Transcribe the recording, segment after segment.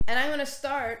And I'm going to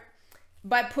start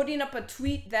by putting up a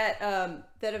tweet that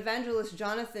that evangelist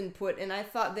Jonathan put, and I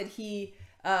thought that he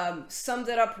summed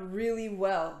it up really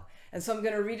well. And so I'm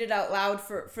going to read it out loud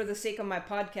for the sake of my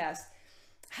podcast.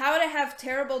 How to have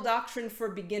terrible doctrine for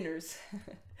beginners.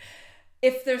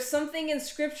 If there's something in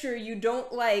scripture you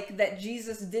don't like that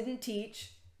Jesus didn't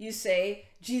teach, you say,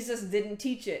 Jesus didn't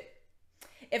teach it.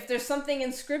 If there's something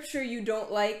in scripture you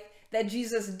don't like that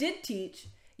Jesus did teach,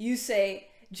 you say,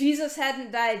 Jesus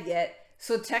hadn't died yet,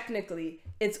 so technically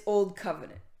it's old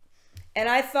covenant. And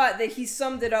I thought that he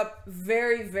summed it up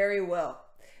very, very well,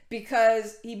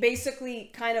 because he basically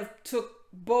kind of took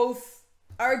both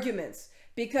arguments.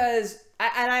 Because,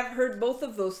 and I've heard both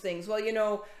of those things. Well,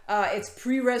 it's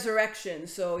pre-resurrection,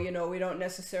 so, we don't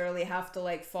necessarily have to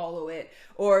like follow it.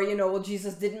 Or, well,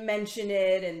 Jesus didn't mention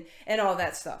it and all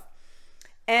that stuff.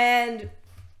 And,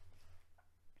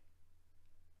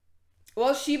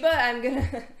 well,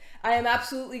 Sheba, I am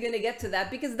absolutely going to get to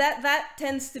that, because that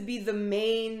tends to be the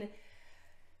main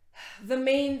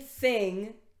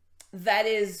thing that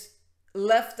is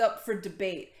left up for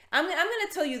debate. I'm going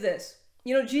to tell you this.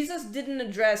 Jesus didn't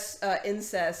address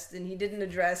incest, and he didn't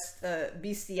address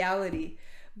bestiality,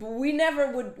 but we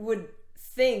never would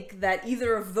think that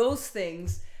either of those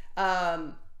things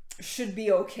should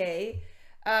be okay.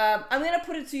 I'm going to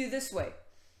put it to you this way.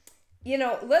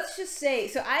 Let's just say,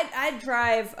 so I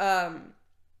drive a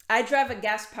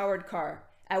gas-powered car.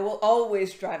 I will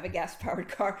always drive a gas-powered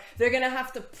car. They're going to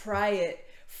have to pry it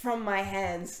from my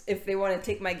hands if they want to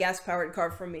take my gas-powered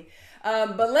car from me.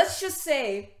 But let's just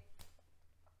say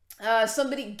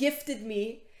somebody gifted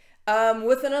me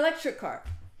with an electric car.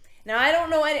 Now, I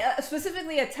don't know any,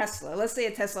 specifically a Tesla. Let's say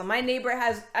a Tesla. My neighbor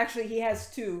he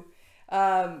has two.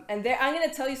 And I'm going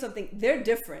to tell you something. They're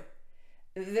different.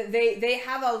 They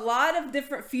have a lot of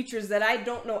different features that I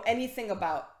don't know anything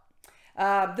about.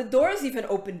 The doors even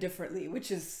open differently,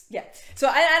 which is, yeah. So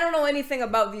I don't know anything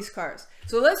about these cars.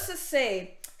 So let's just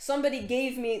say somebody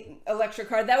gave me an electric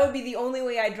car. That would be the only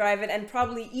way I drive it. And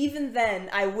probably even then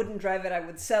I wouldn't drive it. I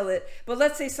would sell it. But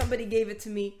let's say somebody gave it to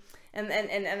me and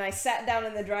I sat down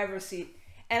in the driver's seat,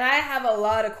 and I have a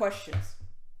lot of questions.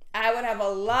 I would have a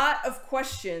lot of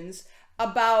questions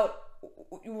about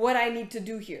what I need to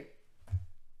do here.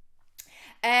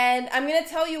 And I'm going to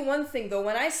tell you one thing, though.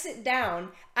 When I sit down,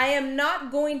 I am not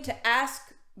going to ask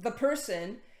the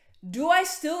person, do I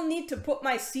still need to put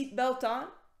my seatbelt on?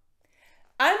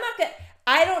 I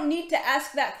don't need to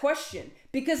ask that question,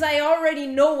 because I already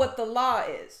know what the law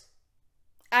is.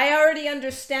 I already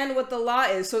understand what the law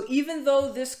is. So even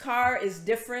though this car is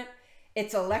different,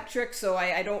 it's electric, so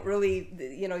I don't really,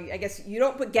 I guess you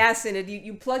don't put gas in it,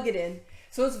 you plug it in.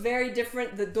 So it's very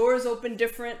different. The doors open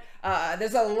different.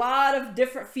 There's a lot of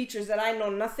different features that I know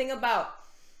nothing about.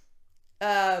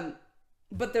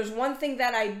 But there's one thing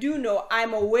that I do know.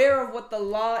 I'm aware of what the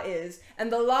law is. And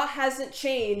the law hasn't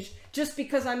changed just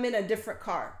because I'm in a different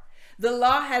car. The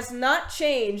law has not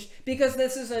changed because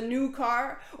this is a new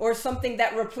car or something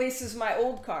that replaces my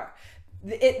old car.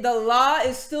 The law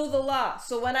is still the law.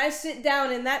 So when I sit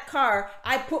down in that car,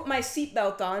 I put my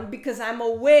seatbelt on because I'm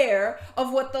aware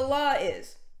of what the law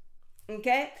is.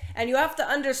 Okay? And you have to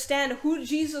understand who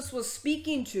Jesus was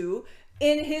speaking to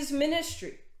in his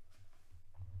ministry.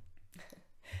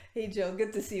 Hey, Joe,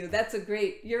 good to see you.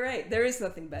 You're right. There is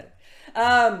nothing better.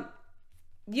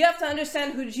 You have to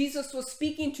understand who Jesus was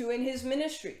speaking to in his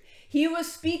ministry. He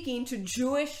was speaking to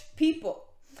Jewish people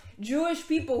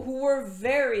who were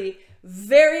very,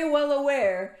 very well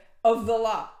aware of the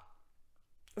law.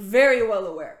 Very well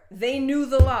aware. They knew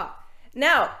the law.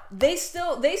 Now, they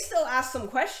still ask some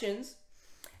questions,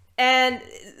 and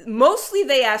mostly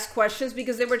they asked questions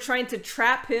because they were trying to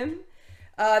trap him.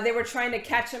 They were trying to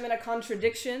catch him in a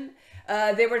contradiction.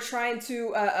 They were trying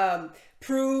to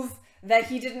prove that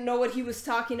he didn't know what he was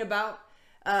talking about.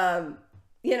 And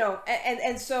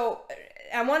so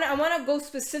I want to go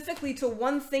specifically to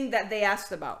one thing that they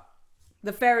asked about.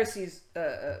 The Pharisees,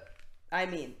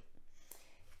 and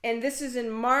this is in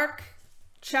Mark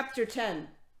chapter 10.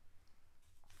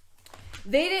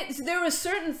 There were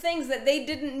certain things that they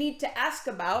didn't need to ask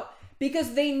about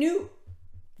because they knew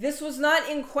this was not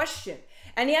in question.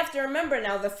 And you have to remember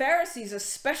now, the Pharisees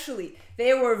especially,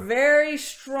 they were very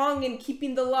strong in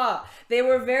keeping the law. They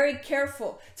were very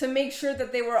careful to make sure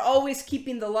that they were always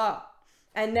keeping the law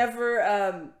and never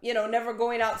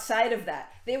going outside of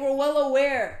that. They were well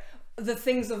aware of the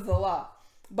things of the law.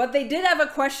 But they did have a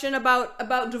question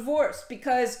about divorce,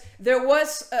 because there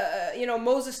was,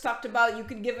 Moses talked about you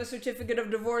could give a certificate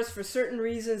of divorce for certain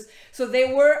reasons. So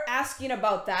they were asking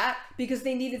about that because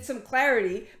they needed some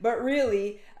clarity. But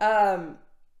really,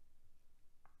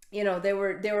 they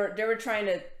were trying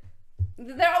to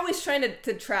they're always trying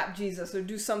to trap Jesus or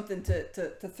do something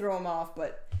to throw him off,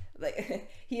 but like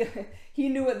he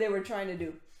knew what they were trying to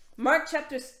do. Mark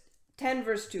chapter 10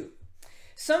 verse 2.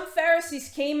 Some Pharisees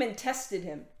came and tested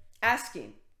him,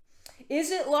 asking,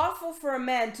 "Is it lawful for a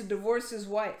man to divorce his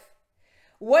wife?"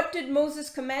 "What did Moses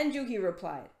command you?" he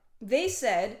replied. They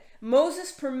said,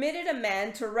 "Moses permitted a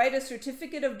man to write a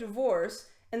certificate of divorce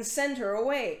and send her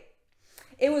away."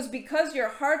 "It was because your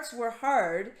hearts were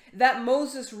hard that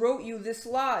Moses wrote you this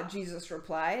law," Jesus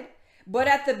replied. "But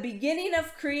at the beginning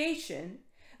of creation,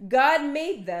 God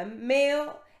made them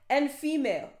male and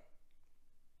female.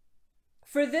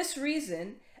 For this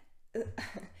reason,"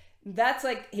 that's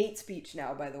like hate speech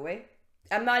now, by the way.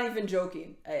 I'm not even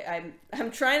joking.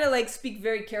 I'm trying to like speak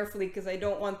very carefully because I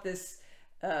don't want this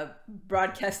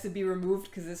broadcast to be removed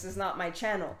because this is not my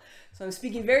channel. So I'm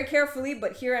speaking very carefully,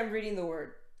 but here I'm reading the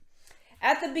word.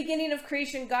 "At the beginning of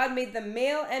creation, God made them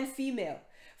male and female.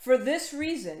 For this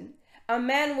reason, a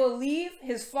man will leave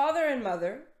his father and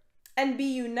mother and be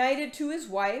united to his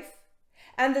wife,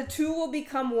 and the two will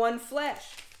become one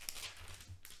flesh.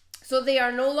 So they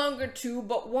are no longer two,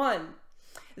 but one.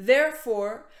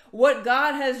 Therefore, what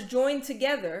God has joined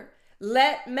together,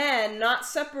 let man not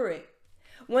separate."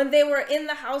 When they were in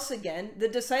the house again, the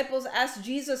disciples asked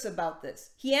Jesus about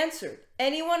this. He answered,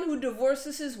 "Anyone who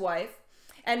divorces his wife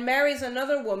and marries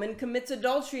another woman commits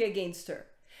adultery against her.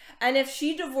 And if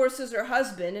she divorces her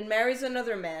husband and marries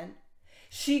another man,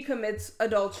 she commits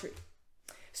adultery."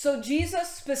 So Jesus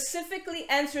specifically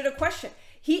answered a question.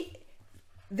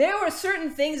 There were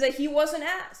certain things that he wasn't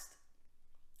asked.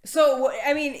 So,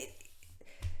 I mean,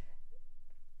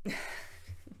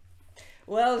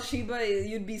 well, Sheba,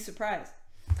 you'd be surprised.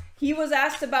 He was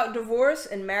asked about divorce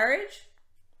and marriage.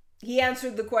 He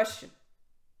answered the question.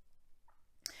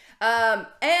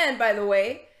 And by the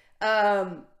way,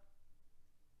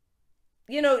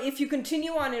 if you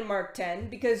continue on in Mark 10,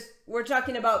 because we're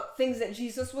talking about things that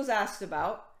Jesus was asked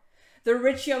about, the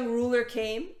rich young ruler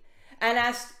came and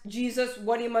asked Jesus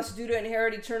what he must do to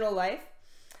inherit eternal life.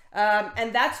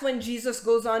 And that's when Jesus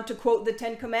goes on to quote the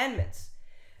 10 Commandments.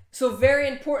 So very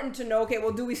important to know, okay,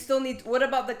 well, do we still need, what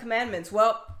about the commandments?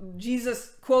 Well,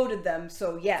 Jesus quoted them,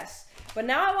 so yes. But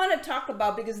now I want to talk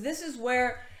about, because this is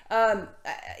where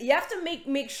you have to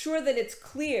make sure that it's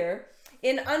clear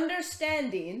in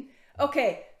understanding,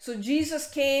 okay, so Jesus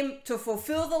came to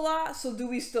fulfill the law, so do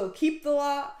we still keep the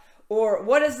law? Or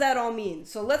what does that all mean?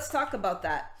 So let's talk about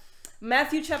that.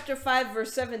 Matthew chapter 5,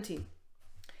 verse 17.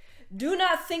 "Do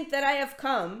not think that I have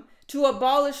come to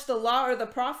abolish the law or the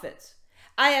prophets.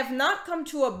 I have not come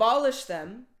to abolish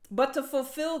them, but to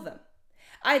fulfill them.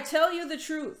 I tell you the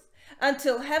truth.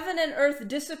 Until heaven and earth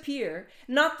disappear,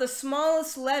 not the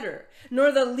smallest letter,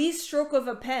 nor the least stroke of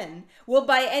a pen, will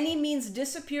by any means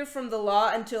disappear from the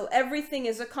law until everything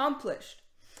is accomplished.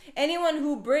 Anyone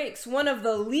who breaks one of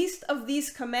the least of these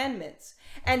commandments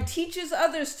and teaches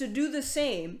others to do the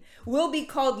same will be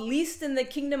called least in the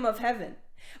kingdom of heaven.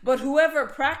 But whoever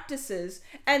practices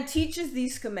and teaches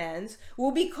these commands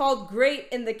will be called great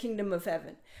in the kingdom of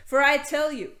heaven. For I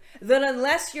tell you that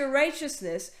unless your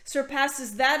righteousness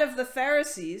surpasses that of the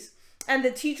Pharisees and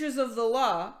the teachers of the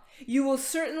law, you will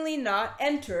certainly not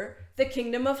enter the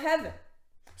kingdom of heaven."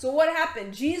 So what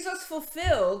happened? Jesus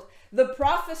fulfilled the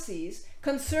prophecies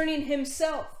concerning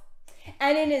himself.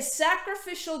 And in his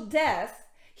sacrificial death,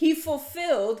 he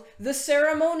fulfilled the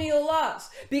ceremonial laws,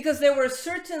 because there were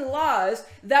certain laws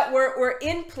that were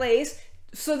in place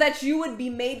so that you would be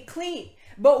made clean.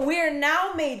 But we are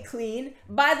now made clean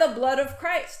by the blood of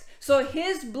Christ. So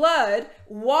his blood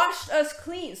washed us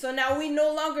clean. So now we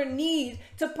no longer need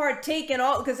to partake in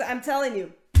all, because I'm telling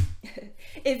you,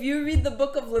 if you read the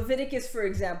book of Leviticus, for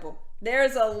example,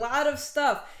 there's a lot of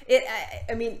stuff.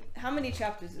 I mean, how many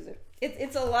chapters is it?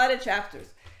 It's a lot of chapters.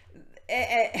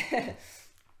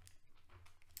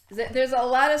 There's a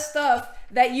lot of stuff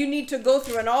that you need to go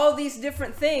through and all these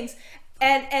different things.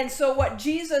 And so what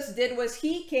Jesus did was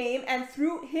he came, and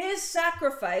through his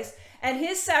sacrifice and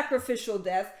his sacrificial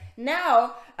death,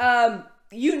 now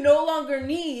you no longer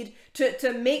need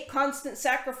to make constant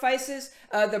sacrifices.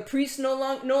 The priests no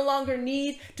longer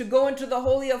need to go into the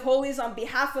Holy of Holies on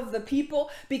behalf of the people,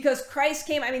 because Christ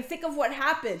came. I mean, think of what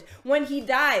happened when he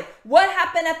died. What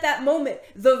happened at that moment?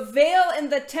 The veil in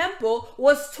the temple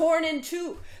was torn in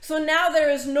two. So now there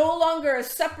is no longer a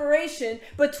separation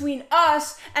between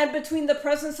us and between the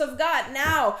presence of God.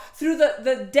 Now, through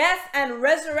the death and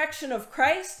resurrection of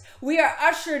Christ, we are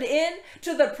ushered in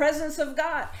to the presence of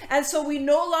God. And so we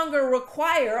no longer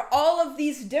require all of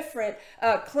these different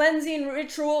cleansing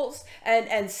rituals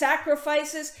and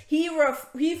sacrifices. He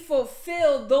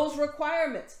fulfilled those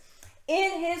requirements.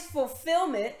 in his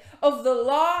fulfillment of the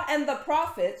law and the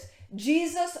prophets,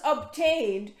 Jesus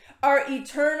obtained our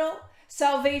eternal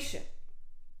salvation.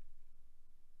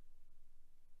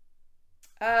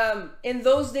 In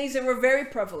those days, they were very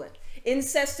prevalent.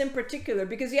 Incest in particular,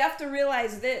 because you have to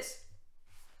realize this.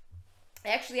 I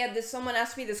actually had someone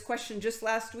ask me this question just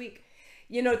last week.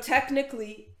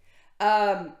 Technically,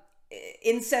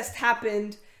 incest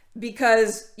happened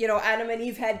because, Adam and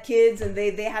Eve had kids and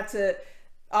they had to,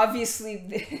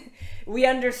 obviously, we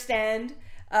understand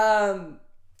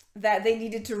that they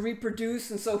needed to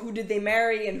reproduce, and so who did they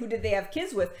marry and who did they have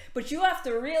kids with? But you have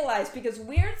to realize, because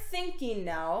we're thinking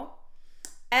now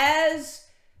as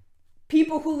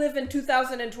people who live in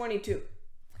 2022.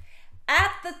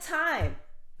 At the time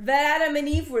that Adam and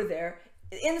Eve were there,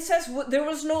 incest, there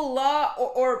was no law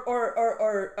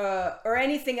or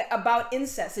anything about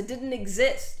incest. It didn't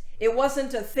exist. It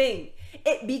wasn't a thing.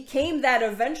 It became that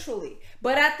eventually,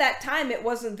 but at that time it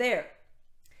wasn't there.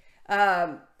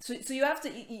 So you have to,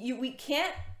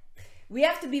 we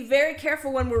have to be very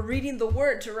careful when we're reading the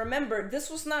word to remember this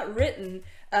was not written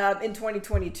in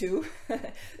 2022.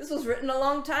 This was written a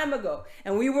long time ago,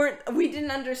 and we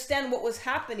didn't understand what was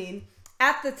happening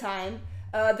at the time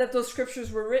that those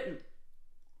scriptures were written.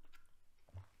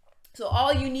 So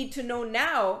all you need to know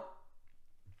now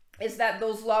is that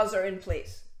those laws are in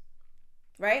place,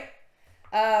 right?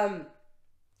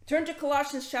 Turn to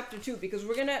Colossians chapter 2, because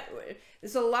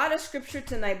there's a lot of scripture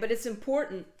tonight, but it's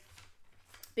important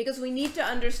because we need to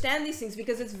understand these things,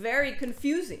 because it's very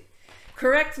confusing.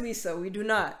 Correct, Lisa, we do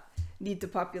not need to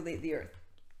populate the earth.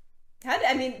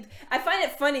 I find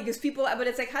it funny because but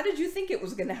it's like, how did you think it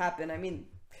was going to happen?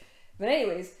 But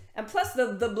anyways, and plus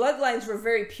the bloodlines were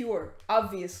very pure,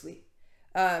 obviously.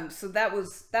 So that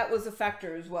was a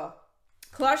factor as well.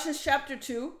 Colossians chapter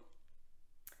 2.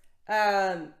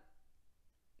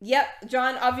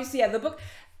 John, obviously, the book.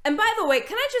 And by the way,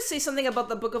 can I just say something about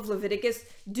the book of Leviticus?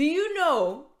 Do you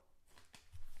know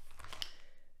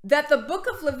that the book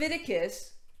of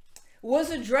Leviticus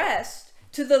was addressed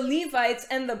to the Levites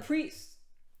and the priests?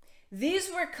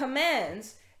 These were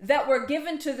commands that were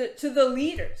given to the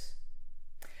leaders.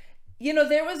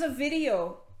 There was a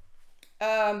video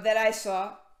that I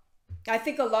saw. I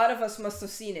think a lot of us must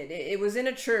have seen it. It was in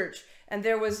a church, and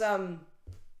there was a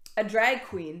drag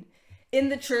queen in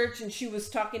the church, and she was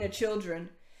talking to children,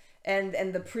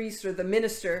 and the priest or the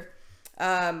minister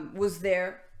was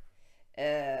there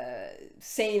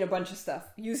saying a bunch of stuff,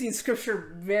 using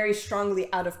scripture very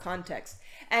strongly out of context.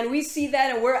 And we see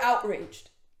that and we're outraged.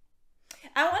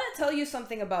 I want to tell you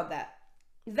something about that.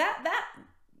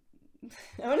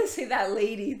 I want to say that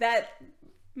lady, that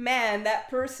man, that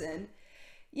person,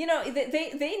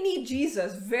 they need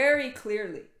Jesus very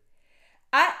clearly.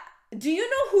 Do you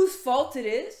know whose fault it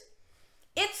is?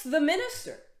 It's the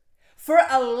minister for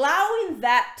allowing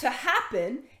that to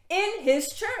happen in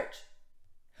his church.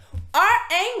 Our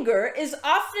anger is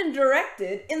often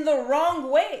directed in the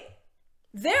wrong way.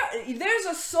 There's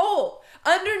a soul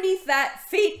underneath that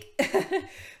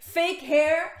fake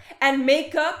hair and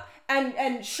makeup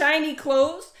and shiny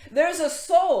clothes. There's a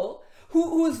soul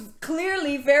who's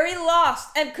clearly very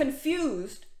lost and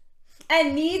confused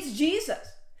and needs Jesus.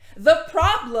 The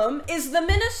problem is the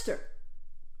minister.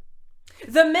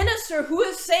 The minister who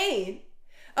is saying,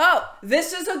 oh,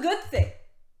 this is a good thing.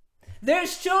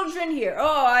 There's children here.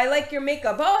 Oh, I like your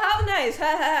makeup. Oh, how nice.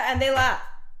 Ha ha. And they laugh.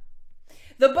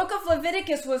 The book of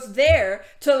Leviticus was there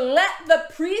to let the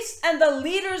priests and the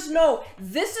leaders know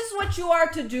this is what you are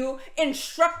to do.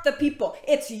 Instruct the people.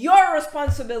 It's your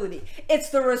responsibility. It's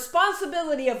the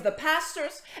responsibility of the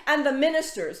pastors and the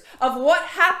ministers of what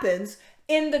happens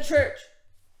in the church.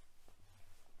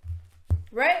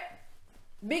 Right?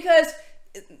 Because,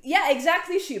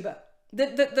 exactly, Sheba.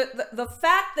 The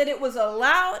fact that it was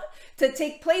allowed to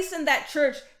take place in that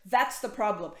church, that's the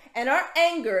problem. And our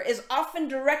anger is often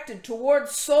directed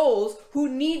towards souls who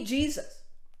need Jesus,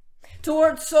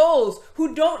 towards souls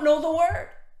who don't know the word.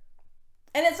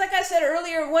 And it's like I said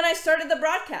earlier when I started the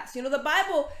broadcast, the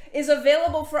Bible is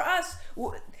available for us.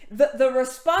 The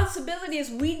responsibility is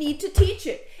we need to teach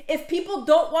it. If people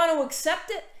don't want to accept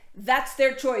it, that's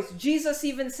their choice. Jesus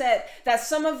even said that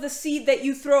some of the seed that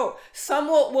you throw, some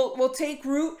will take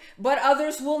root, but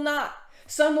others will not.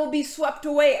 Some will be swept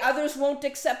away, others won't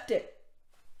accept it.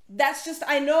 That's just,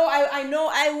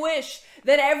 I wish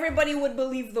that everybody would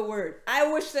believe the word.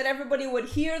 I wish that everybody would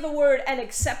hear the word and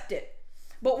accept it.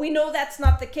 But we know that's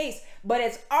not the case. But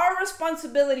it's our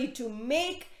responsibility to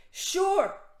make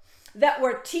sure that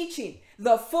we're teaching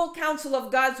the full counsel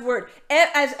of God's word.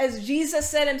 As Jesus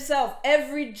said himself,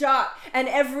 every jot and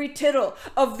every tittle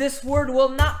of this word will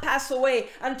not pass away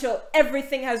until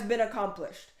everything has been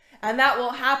accomplished. And that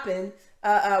will happen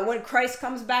when Christ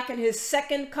comes back in his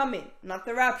second coming, not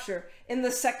the rapture, in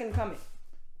the second coming.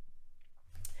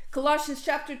 Colossians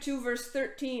chapter 2, verse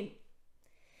 13.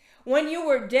 When you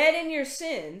were dead in your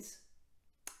sins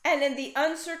and in the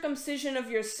uncircumcision of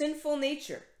your sinful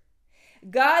nature,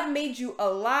 God made you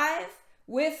alive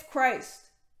with Christ.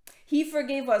 He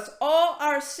forgave us all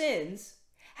our sins,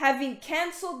 having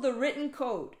canceled the written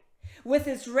code with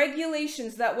its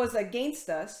regulations that was against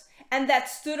us and that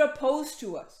stood opposed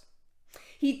to us.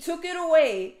 He took it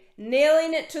away,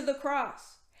 nailing it to the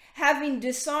cross. Having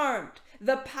disarmed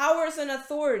the powers and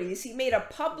authorities, he made a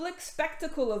public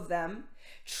spectacle of them,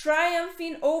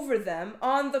 triumphing over them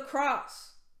on the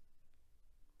cross.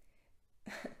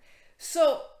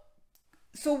 So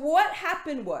what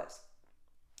happened was,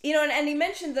 and he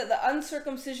mentioned that the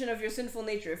uncircumcision of your sinful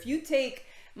nature. If you take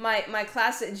my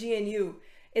class at GNU,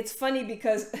 it's funny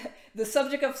because the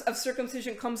subject of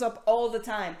circumcision comes up all the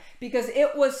time because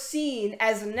it was seen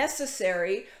as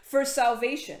necessary for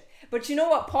salvation. But you know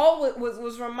what Paul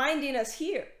was reminding us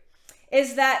here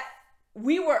is that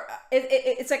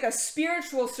it's like a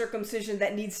spiritual circumcision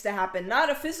that needs to happen, not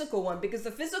a physical one, because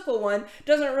the physical one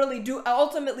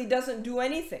ultimately doesn't do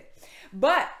anything.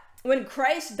 But when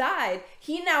Christ died,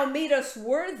 he now made us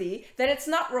worthy that it's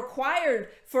not required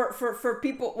for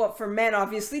people, well, for men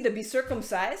obviously, to be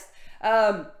circumcised,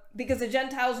 because the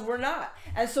Gentiles were not.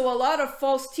 And so a lot of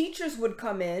false teachers would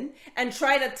come in and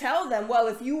try to tell them, well,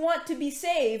 if you want to be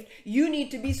saved, you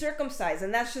need to be circumcised.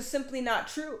 And that's just simply not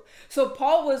true. So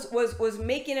Paul was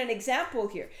making an example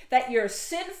here that your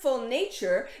sinful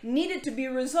nature needed to be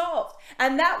resolved.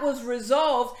 And that was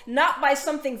resolved not by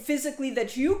something physically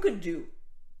that you could do,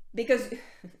 because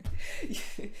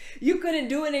you couldn't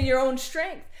do it in your own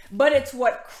strength, but it's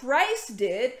what Christ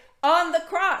did on the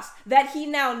cross, that he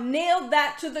now nailed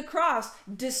that to the cross,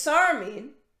 disarming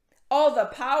all the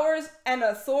powers and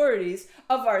authorities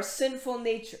of our sinful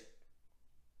nature.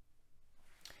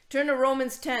 Turn to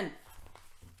Romans 10.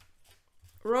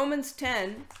 Romans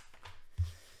 10,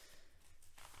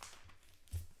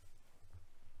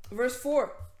 verse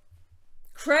 4.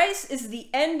 Christ is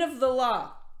the end of the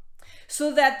law,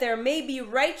 so that there may be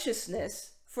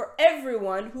righteousness for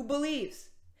everyone who believes.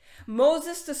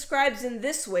 Moses describes in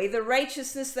this way the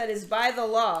righteousness that is by the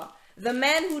law. The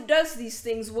man who does these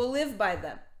things will live by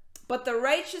them. But the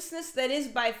righteousness that is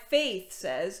by faith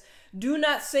says, do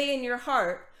not say in your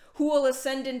heart, who will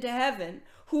ascend into heaven,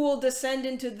 who will descend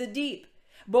into the deep.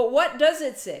 But what does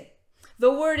it say?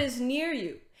 The word is near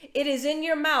you. It is in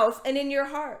your mouth and in your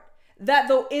heart. That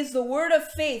is the word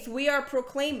of faith we are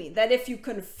proclaiming, that if you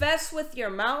confess with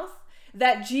your mouth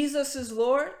that Jesus is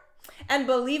Lord, and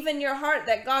believe in your heart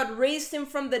that God raised him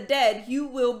from the dead, you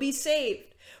will be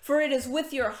saved. For it is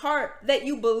with your heart that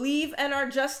you believe and are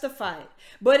justified,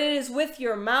 but it is with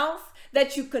your mouth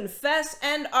that you confess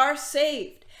and are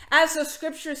saved. As the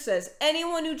scripture says,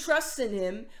 anyone who trusts in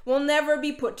him will never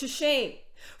be put to shame.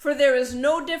 For there is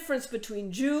no difference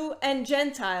between Jew and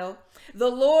Gentile.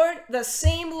 The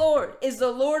same Lord, is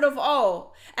the Lord of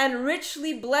all, and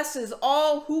richly blesses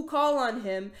all who call on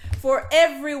him. For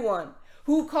everyone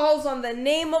who calls on the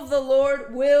name of the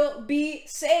Lord will be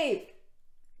saved.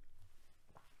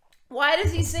 Why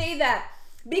does he say that?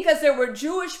 Because there were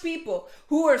Jewish people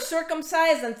who were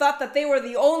circumcised and thought that they were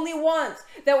the only ones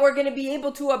that were going to be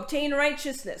able to obtain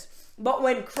righteousness. But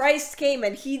when Christ came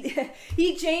and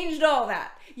he changed all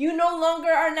that, you no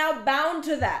longer are now bound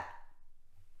to that.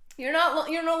 You're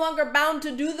no longer bound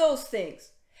to do those things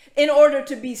in order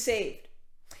to be saved.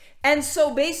 And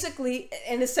so basically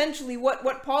and essentially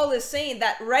what Paul is saying,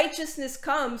 that righteousness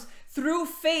comes through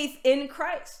faith in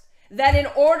Christ. That in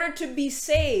order to be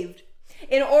saved,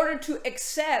 in order to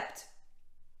accept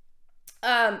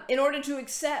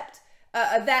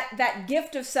that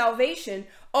gift of salvation,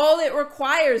 all it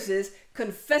requires is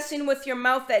confessing with your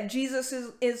mouth that Jesus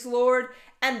is Lord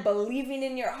and believing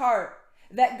in your heart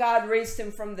that God raised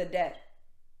him from the dead.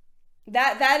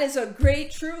 That is a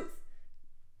great truth.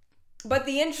 But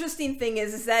the interesting thing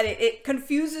is that it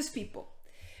confuses people,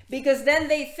 because then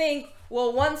they think,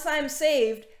 well, once I'm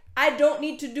saved, I don't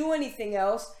need to do anything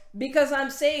else because I'm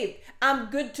saved.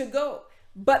 I'm good to go.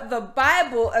 But the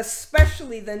Bible,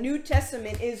 especially the New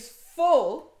Testament, is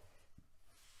full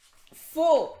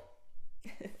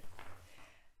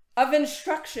of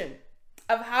instruction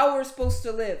of how we're supposed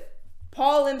to live.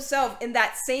 Paul himself, in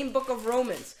that same book of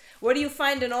Romans, what do you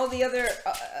find in all the other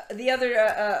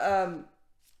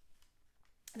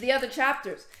the other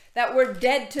chapters, that we're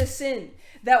dead to sin,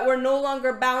 that we're no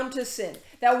longer bound to sin,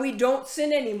 that we don't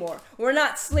sin anymore. We're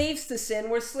not slaves to sin,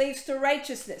 we're slaves to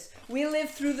righteousness. We live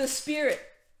through the Spirit.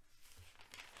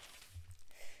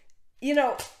 You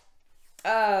know,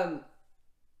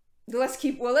 let's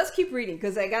keep reading,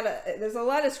 because there's a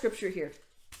lot of scripture here.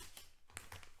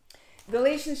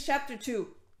 Galatians chapter 2.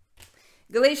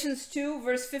 Galatians 2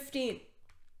 verse 15.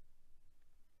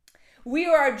 We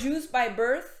who are Jews by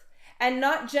birth and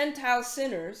not Gentile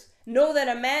sinners know that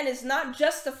a man is not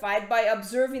justified by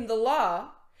observing the law,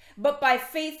 but by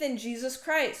faith in Jesus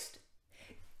Christ.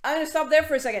 I'm going to stop there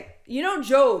for a second. You know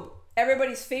Job,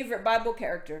 everybody's favorite Bible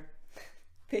character.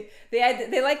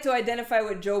 They like to identify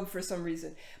with Job for some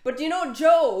reason. But you know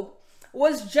Job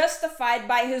was justified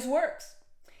by his works.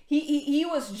 He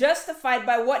was justified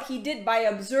by what he did by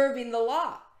observing the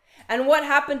law. And what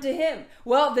happened to him?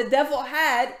 Well, the devil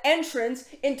had entrance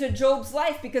into Job's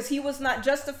life because he was not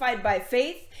justified by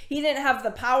faith. He didn't have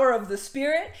the power of the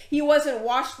Spirit. He wasn't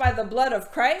washed by the blood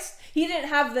of Christ. He didn't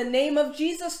have the name of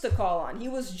Jesus to call on. He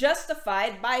was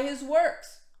justified by his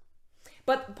works.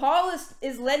 But Paul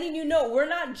is letting you know we're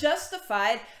not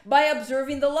justified by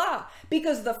observing the law,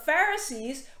 because the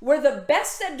Pharisees were the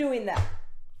best at doing that.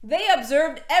 They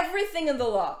observed everything in the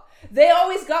law. They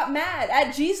always got mad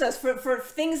at Jesus for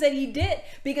things that he did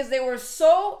because they were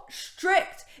so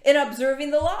strict in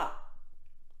observing the law.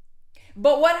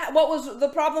 But what was the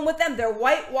problem with them? They're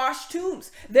whitewashed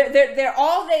tombs. They're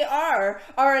all they are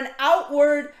an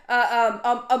outward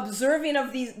observing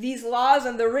of these laws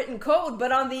and the written code.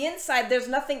 But on the inside, there's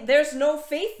no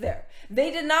faith there.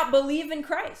 They did not believe in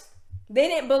Christ. They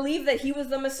didn't believe that he was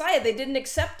the Messiah. They didn't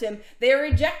accept him. They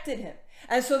rejected him.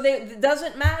 And so it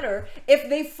doesn't matter if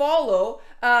they follow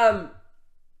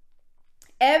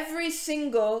every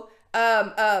single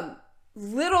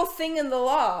little thing in the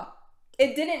law.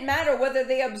 It didn't matter whether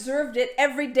they observed it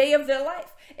every day of their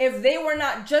life. If they were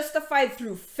not justified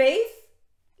through faith,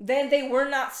 then they were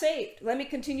not saved. Let me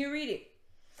continue reading.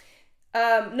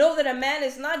 Know that a man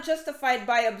is not justified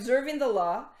by observing the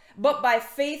law, but by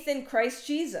faith in Christ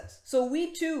Jesus. So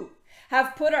we too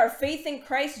have put our faith in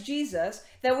Christ Jesus,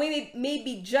 that we may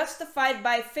be justified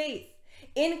by faith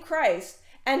in Christ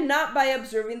and not by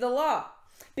observing the law.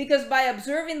 Because by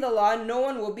observing the law, no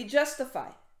one will be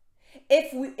justified.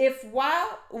 If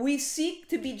while we seek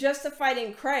to be justified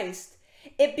in Christ,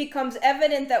 it becomes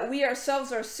evident that we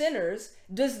ourselves are sinners,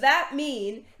 does that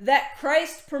mean that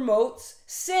Christ promotes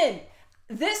sin?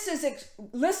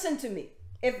 Listen to me.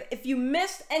 If you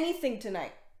missed anything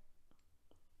tonight,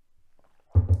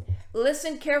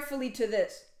 listen carefully to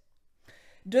this.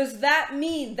 Does that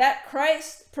mean that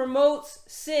Christ promotes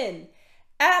sin?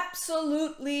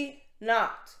 Absolutely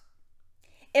not.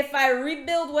 If I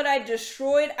rebuild what I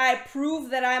destroyed, I prove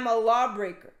that I'm a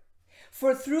lawbreaker.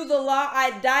 For through the law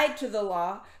I died to the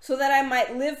law, so that I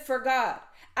might live for God.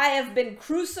 I have been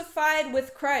crucified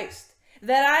with Christ,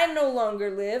 that I no longer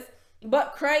live,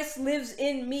 but Christ lives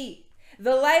in me.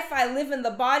 The life I live in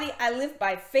the body, I live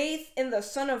by faith in the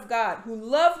Son of God, who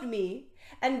loved me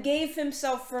and gave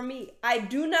himself for me. I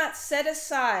do not set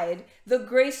aside the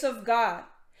grace of God.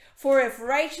 For if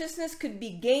righteousness could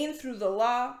be gained through the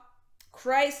law,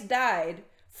 Christ died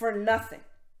for nothing.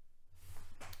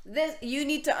 You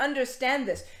need to understand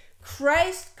this.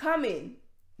 Christ coming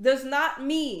does not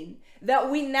mean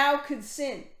that we now could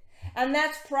sin. And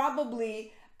that's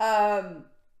probably, I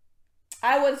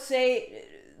would say,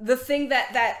 the thing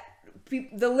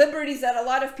the liberties that a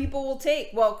lot of people will take.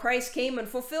 Well, Christ came and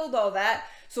fulfilled all that,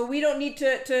 so we don't need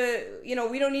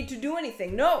we don't need to do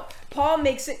anything. No, Paul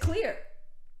makes it clear.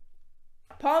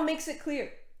 Paul makes it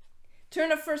clear. Turn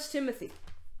to 1 Timothy.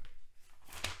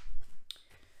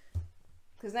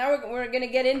 Because now we're going to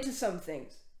get into some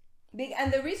things.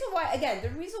 And the reason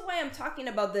why I'm talking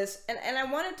about this, and I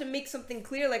wanted to make something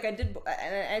clear like I did,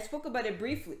 and I spoke about it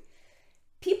briefly.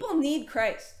 People need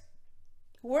Christ.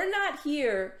 We're not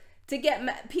here to get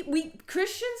mad.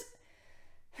 Christians,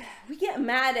 we get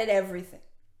mad at everything.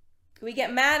 We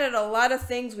get mad at a lot of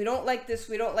things. We don't like this.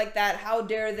 We don't like that. How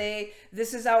dare they?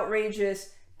 This is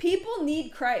outrageous. People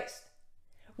need Christ.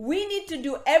 We need to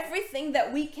do everything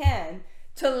that we can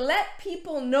to let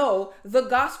people know the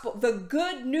gospel, the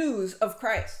good news of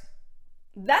Christ.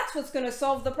 That's what's going to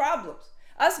solve the problems.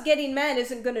 Us getting mad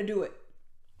isn't going to do it.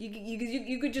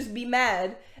 You could just be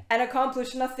mad and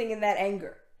accomplish nothing in that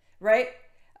anger, right?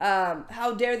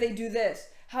 How dare they do this?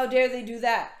 How dare they do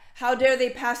that? How dare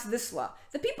they pass this law?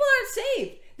 The people aren't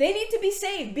saved. They need to be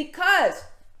saved, because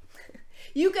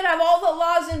you could have all the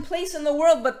laws in place in the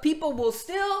world, but people will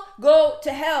still go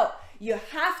to hell. You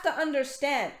have to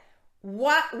understand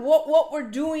what we're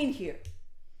doing here.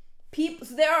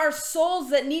 There are souls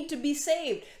that need to be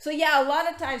saved. So yeah, a lot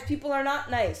of times people are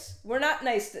not nice. We're not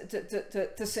nice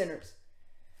to sinners.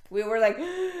 We were like,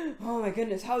 oh my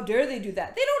goodness, how dare they do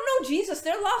that? They don't know Jesus.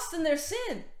 They're lost in their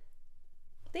sin.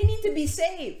 They need to be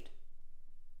saved.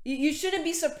 You shouldn't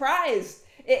be surprised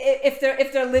if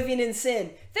they're living in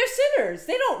sin. They're sinners.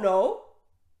 They don't know.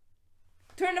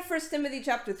 Turn to 1 Timothy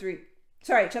chapter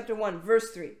 1,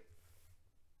 verse 3.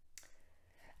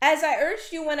 As I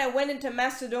urged you when I went into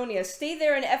Macedonia, stay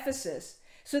there in Ephesus,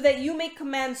 so that you may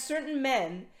command certain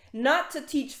men not to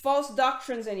teach false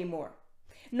doctrines anymore,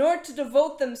 nor to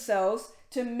devote themselves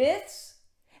to myths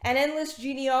and endless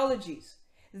genealogies.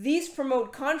 These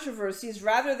promote controversies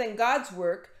rather than God's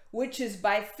work, which is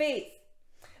by faith.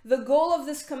 The goal of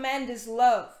this command is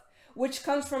love, which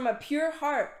comes from a pure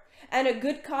heart and a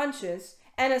good conscience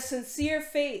and a sincere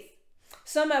faith.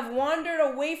 Some have wandered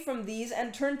away from these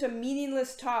and turned to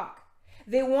meaningless talk.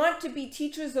 They want to be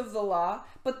teachers of the law,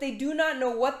 but they do not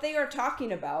know what they are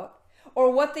talking about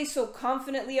or what they so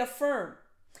confidently affirm.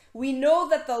 We know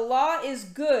that the law is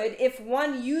good if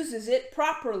one uses it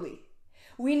properly.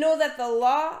 We know that the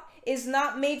law is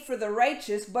not made for the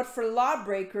righteous, but for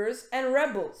lawbreakers and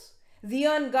rebels, the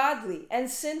ungodly and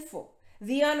sinful,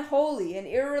 the unholy and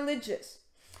irreligious,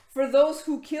 for those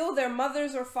who kill their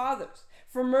mothers or fathers,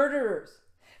 for murderers,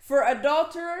 for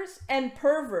adulterers and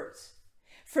perverts,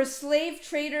 for slave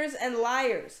traders and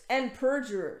liars and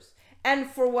perjurers, and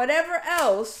for whatever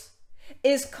else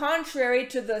is contrary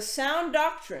to the sound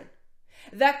doctrine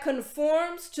that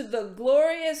conforms to the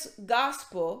glorious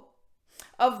gospel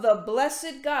of the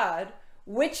blessed God,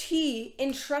 which he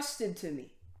entrusted to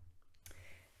me.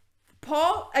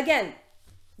 Paul, again,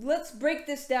 let's break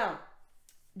this down.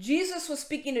 Jesus was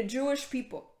speaking to Jewish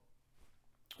people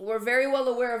who were very well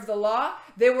aware of the law.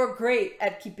 They were great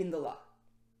at keeping the law.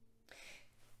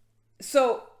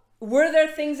 So, were there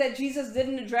things that Jesus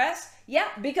didn't address? Yeah,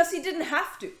 because he didn't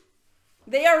have to.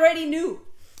 They already knew.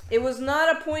 It was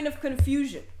not a point of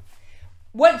confusion.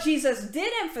 What Jesus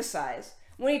did emphasize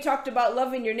when he talked about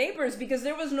loving your neighbors, because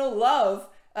there was no love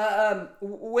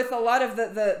with a lot of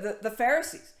the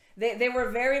Pharisees. They were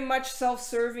very much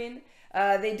self-serving.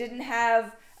 They didn't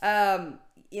have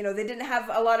they didn't have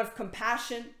a lot of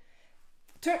compassion.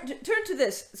 Turn to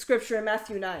this scripture in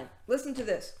Matthew 9. Listen to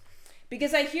this,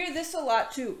 because I hear this a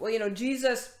lot too. Well,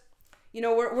 Jesus,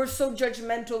 we're so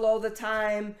judgmental all the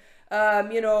time.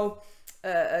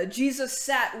 Jesus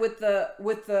sat with the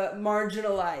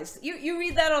marginalized. You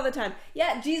read that all the time.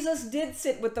 Yeah, Jesus did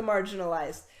sit with the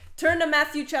marginalized. Turn to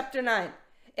Matthew chapter 9.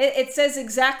 It says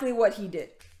exactly what he did.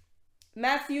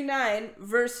 Matthew 9,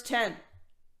 verse 10.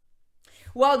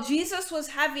 While Jesus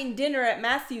was having dinner at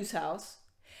Matthew's house,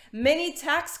 many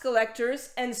tax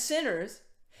collectors and sinners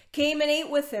came and ate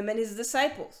with him and his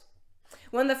disciples.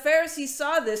 When the Pharisees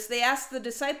saw this, they asked the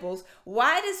disciples,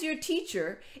 "Why does your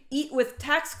teacher eat with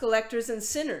tax collectors and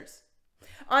sinners?"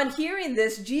 On hearing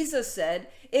this, Jesus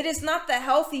said, "It is not the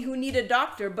healthy who need a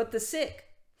doctor, but the sick.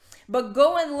 But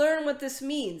go and learn what this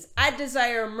means. I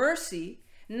desire mercy,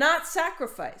 not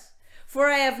sacrifice. For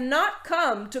I have not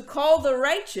come to call the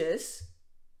righteous,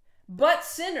 but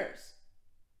sinners."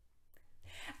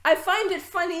 I find it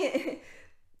funny.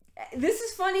 This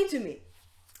is funny to me.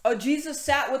 Oh, Jesus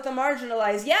sat with the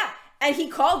marginalized. Yeah, and he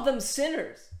called them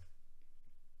sinners.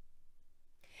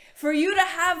 For you to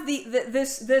have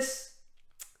this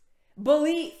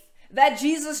belief that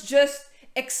Jesus just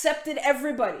accepted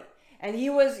everybody, and he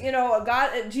was, a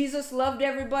God, Jesus loved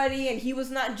everybody, and he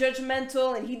was not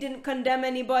judgmental, and he didn't condemn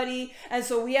anybody, and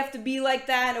so we have to be like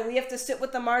that, and we have to sit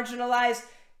with the marginalized.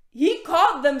 He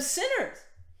called them sinners.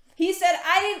 He said,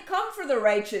 "I didn't come for the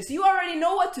righteous. You already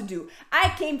know what to do. I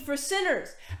came for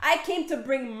sinners. I came to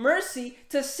bring mercy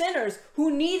to sinners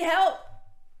who need help."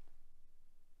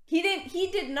 He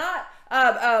did not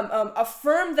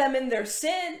affirm them in their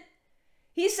sin.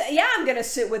 He said, "Yeah, I'm going to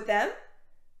sit with them.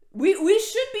 We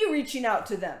should be reaching out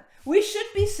to them. We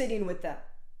should be sitting with them."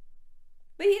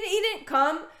 But he didn't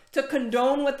come to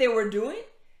condone what they were doing.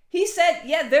 He said,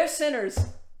 "Yeah, they're sinners.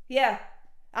 Yeah,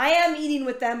 I am eating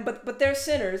with them, but they're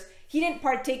sinners." He didn't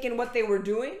partake in what they were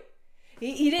doing.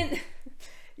 He didn't,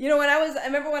 I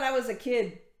remember when I was a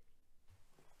kid,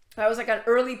 I was like an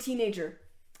early teenager.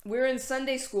 We were in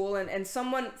Sunday school, and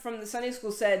someone from the Sunday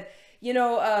school said, in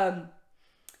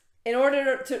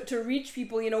order to reach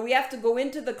people, we have to go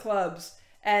into the clubs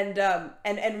and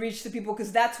reach the people,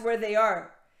 because that's where they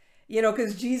are,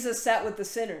 because Jesus sat with the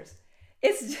sinners.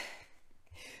 It's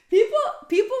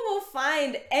people will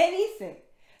find anything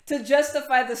to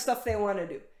justify the stuff they want to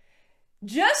do.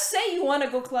 Just say you want to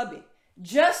go clubbing.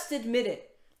 Just admit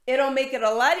it. It'll make it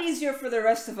a lot easier for the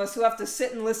rest of us who have to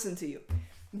sit and listen to you.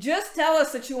 Just tell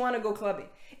us that you want to go clubbing.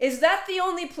 Is that the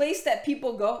only place that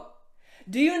people go?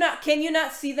 Can you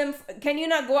not see them? Can you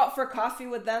not go out for coffee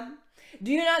with them?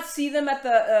 Do you not see them at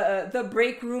the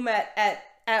break room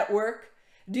at work?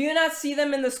 Do you not see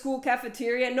them in the school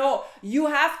cafeteria? No, you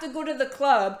have to go to the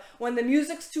club when the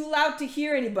music's too loud to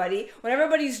hear anybody, when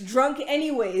everybody's drunk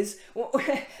anyways.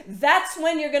 That's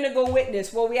when you're going to go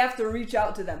witness. Well, we have to reach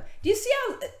out to them. Do you see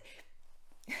how...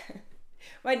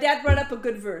 My dad brought up a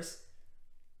good verse.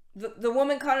 The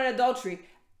woman caught in adultery.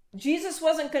 Jesus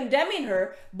wasn't condemning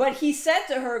her, but he said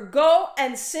to her, go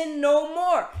and sin no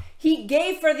more. He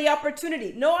gave her the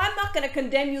opportunity. No, I'm not going to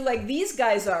condemn you like these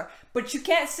guys are, but you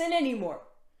can't sin anymore.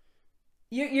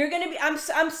 You're going to be,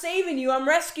 I'm saving you, I'm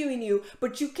rescuing you,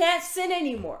 but you can't sin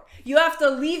anymore. You have to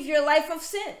leave your life of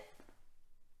sin.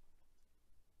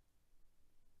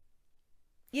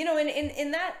 You know,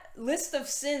 in that list of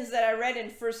sins that I read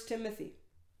in 1 Timothy,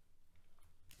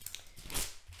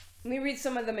 let me read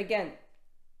some of them again.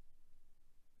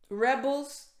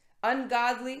 Rebels,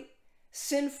 ungodly,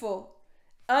 sinful,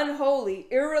 unholy,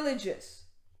 irreligious.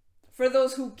 For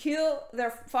those who kill their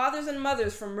fathers and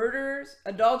mothers, for murderers,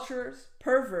 adulterers,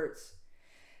 perverts,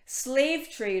 slave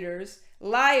traders,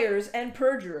 liars, and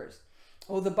perjurers.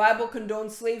 Oh, the Bible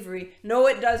condones slavery. No,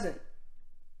 it doesn't.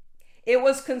 It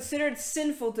was considered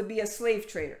sinful to be a slave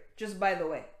trader, just by the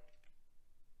way.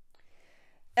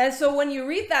 And so when you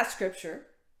read that scripture,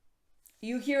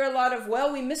 you hear a lot of,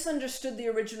 well, we misunderstood the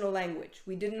original language.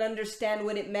 We didn't understand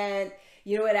what it meant.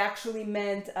 You know, it actually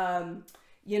meant,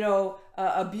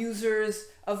 abusers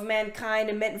of mankind.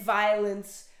 It meant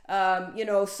violence.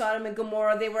 Sodom and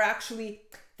Gomorrah,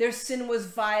 their sin was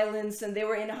violence and they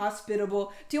were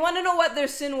inhospitable. Do you want to know what their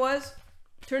sin was?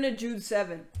 Turn to Jude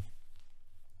 7.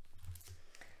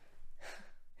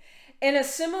 In a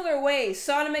similar way,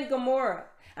 Sodom and Gomorrah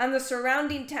and the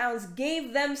surrounding towns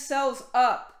gave themselves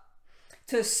up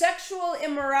to sexual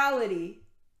immorality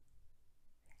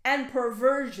and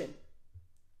perversion.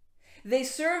 They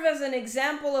serve as an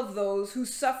example of those who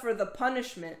suffer the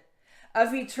punishment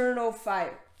of eternal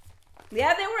fire.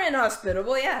 Yeah, they were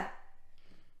inhospitable, yeah.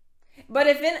 But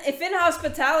if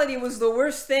inhospitality was the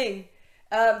worst thing,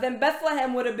 then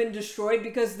Bethlehem would have been destroyed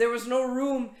because there was no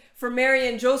room for Mary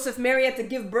and Joseph. Mary had to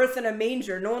give birth in a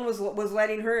manger. No one was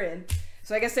letting her in.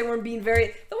 So I guess they weren't being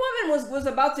very... The woman was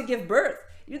about to give birth.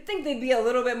 You'd think they'd be a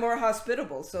little bit more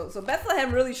hospitable. So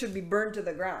Bethlehem really should be burned to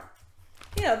the ground.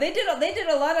 You know, they did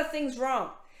a lot of things wrong.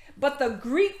 But the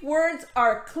Greek words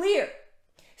are clear.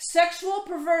 Sexual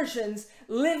perversions,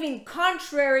 living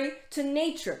contrary to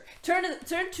nature. Turn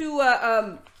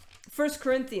to 1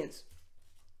 Corinthians.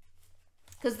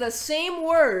 Because the same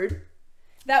word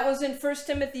that was in 1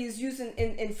 Timothy is used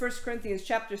in 1 Corinthians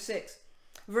chapter 6,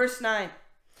 verse 9.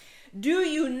 Do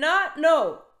you not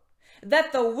know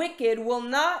that the wicked will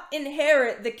not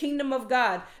inherit the kingdom of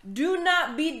God? Do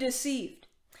not be deceived.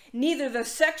 Neither the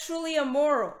sexually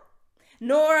immoral,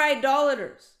 nor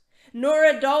idolaters, nor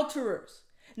adulterers,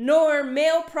 nor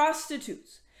male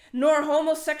prostitutes, nor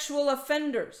homosexual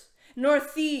offenders, nor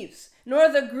thieves,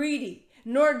 nor the greedy,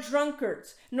 nor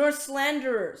drunkards, nor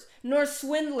slanderers, nor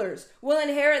swindlers will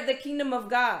inherit the kingdom of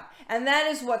God. And that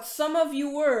is what some of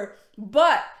you were,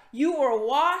 but you were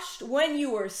washed when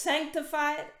you were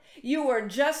sanctified. You were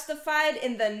justified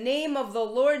in the name of the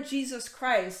Lord Jesus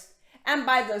Christ and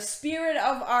by the Spirit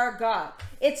of our God.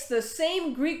 It's the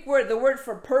same Greek word, the word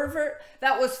for pervert,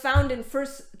 that was found in 1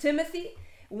 Timothy.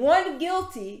 One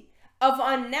guilty of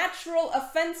unnatural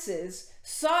offenses,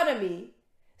 sodomy,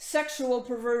 sexual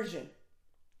perversion.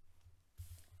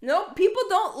 No, people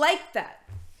don't like that.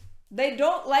 They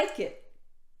don't like it.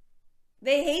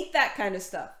 They hate that kind of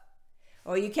stuff.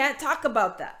 Oh, you can't talk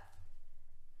about that.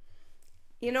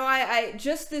 You know, I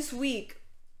just this week,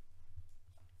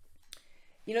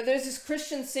 you know, there's this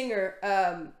Christian singer.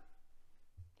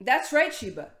 That's right,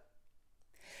 Sheba.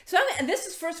 So, and this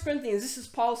is 1 Corinthians. This is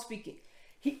Paul speaking.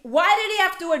 Why did he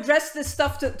have to address this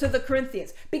stuff to the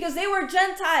Corinthians? Because they were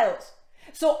Gentiles.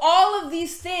 So all of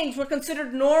these things were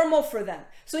considered normal for them.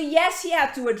 So yes, he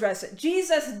had to address it.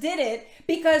 Jesus didn't,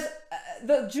 because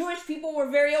the Jewish people were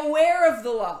very aware of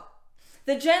the law.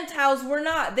 The Gentiles were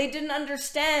not. They didn't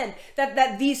understand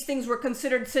that these things were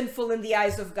considered sinful in the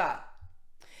eyes of God.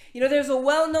 You know, there's a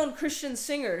well-known Christian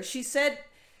singer. She said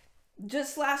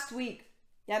just last week,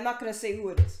 I'm not going to say who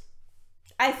it is.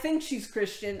 I think she's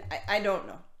Christian. I don't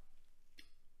know.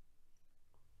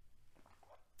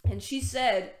 And she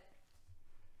said,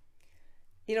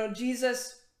 you know,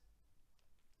 Jesus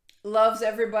loves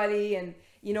everybody, and,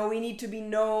 you know, we need to be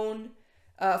known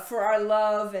for our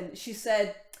love. And she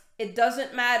said, it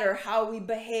doesn't matter how we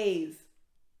behave.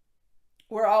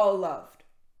 We're all loved.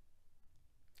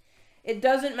 It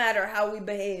doesn't matter how we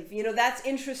behave. That's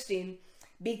interesting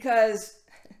because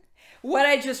what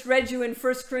I just read you in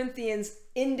 1 Corinthians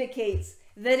indicates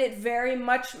that it very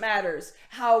much matters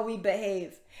how we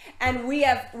behave. And we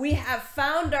have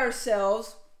found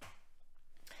ourselves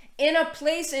in a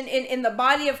place in the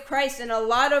body of Christ, in a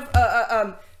lot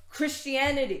of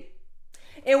Christianity,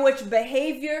 in which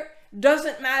behavior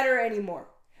doesn't matter anymore.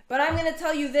 But I'm going to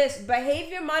tell you this: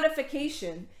 behavior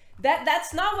modification,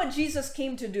 that's not what Jesus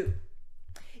came to do.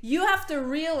 You have to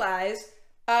realize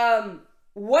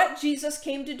what Jesus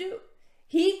came to do.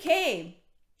 He came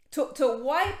to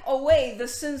wipe away the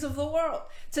sins of the world,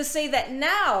 to say that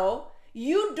now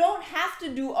you don't have to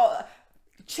do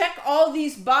check all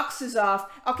these boxes off.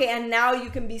 Okay, and now you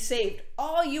can be saved.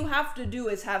 All you have to do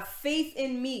is have faith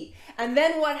in me. And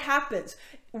then what happens?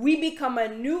 We become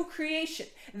a new creation,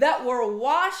 that we're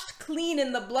washed clean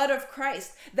in the blood of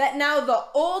Christ, that now the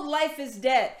old life is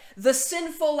dead, the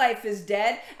sinful life is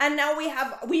dead, and now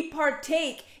we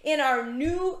partake in our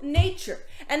new nature.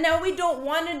 And now we don't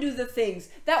want to do the things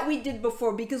that we did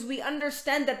before because we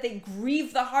understand that they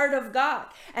grieve the heart of God.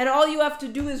 And all you have to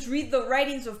do is read the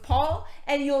writings of Paul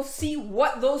and you'll see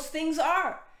what those things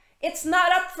are. It's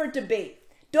not up for debate.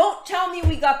 Don't tell me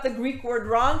we got the Greek word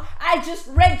wrong. I just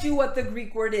read you what the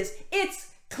Greek word is.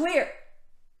 It's clear.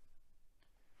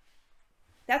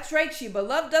 That's right, Sheba.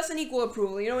 Love doesn't equal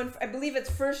approval. I believe it's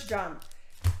 1 John.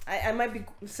 I might be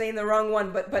saying the wrong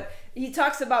one, but he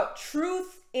talks about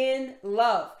truth in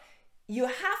love. You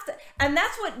have to, and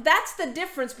that's the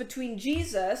difference between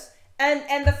Jesus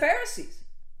and the Pharisees.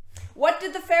 What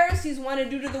did the Pharisees want to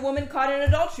do to the woman caught in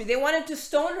adultery? They wanted to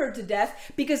stone her to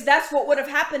death because that's what would have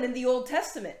happened in the Old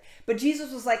Testament. But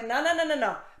Jesus was like,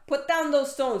 no. Put down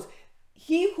those stones.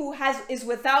 He who is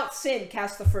without sin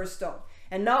cast the first stone.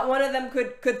 And not one of them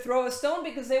could throw a stone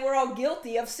because they were all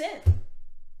guilty of sin.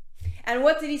 And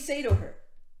what did he say to her?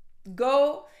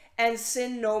 Go and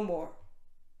sin no more.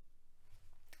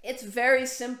 It's very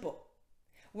simple.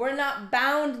 We're not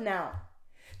bound now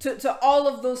to all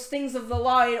of those things of the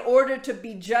law in order to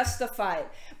be justified.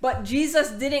 But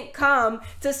Jesus didn't come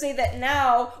to say that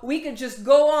now we could just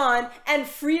go on and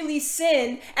freely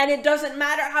sin and it doesn't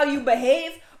matter how you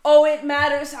behave. Oh, it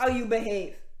matters how you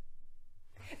behave.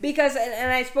 Because,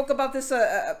 and I spoke about this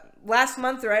last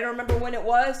month, or I don't remember when it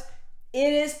was,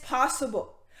 it is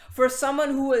possible for someone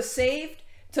who is saved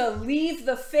to leave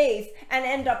the faith and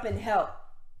end up in hell.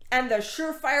 And the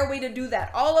surefire way to do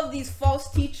that, all of these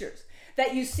false teachers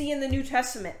that you see in the New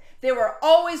Testament, they were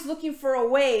always looking for a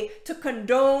way to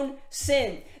condone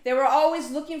sin. They were always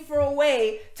looking for a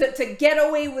way to get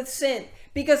away with sin,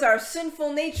 because our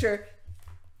sinful nature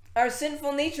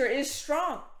is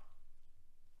strong.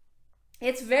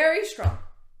 It's very strong.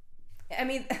 I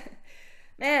mean,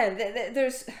 man,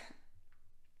 there's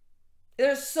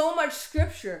so much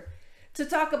scripture to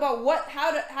talk about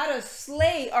how to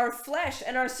slay our flesh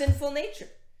and our sinful nature.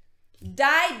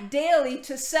 Die daily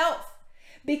to self.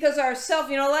 Because our self,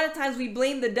 a lot of times we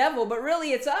blame the devil, but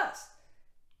really it's us.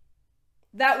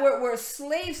 That we're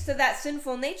slaves to that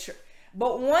sinful nature.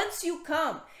 But once you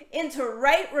come into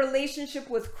right relationship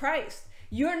with Christ,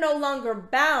 you're no longer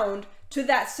bound to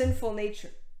that sinful nature.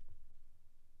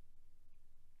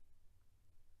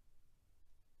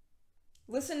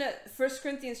 Listen to 1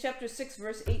 Corinthians chapter 6,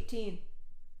 verse 18.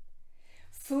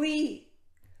 Flee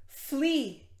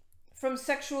from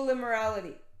sexual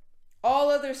immorality. All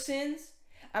other sins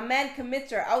a man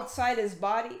commits are outside his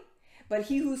body, but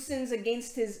he who sins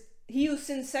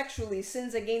sexually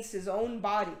sins against his own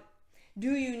body.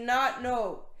 Do you not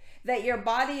know that your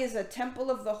body is a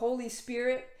temple of the Holy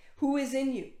Spirit who is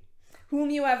in you, whom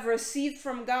you have received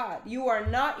from God? You are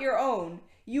not your own.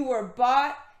 You were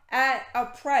bought at a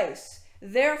price.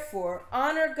 Therefore,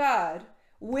 honor God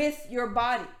with your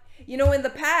body. In the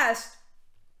past,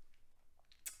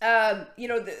 there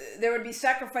would be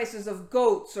sacrifices of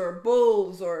goats or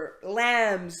bulls or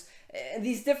lambs,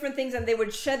 these different things, and they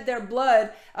would shed their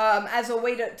blood as a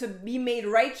way to be made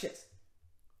righteous.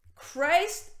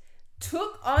 Christ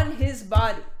took on his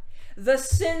body the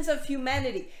sins of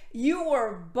humanity. You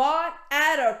were bought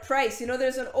at a price.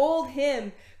 There's an old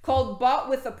hymn called Bought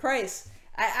with a Price.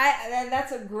 And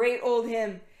that's a great old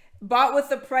hymn. Bought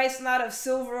with a price not of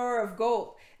silver or of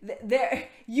gold.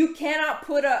 You cannot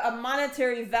put a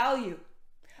monetary value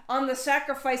on the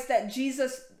sacrifice that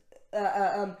Jesus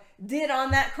did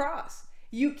on that cross.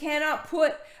 You cannot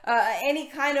put any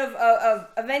kind of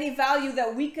any value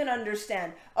that we can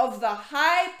understand of the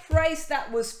high price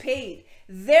that was paid.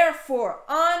 Therefore,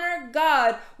 honor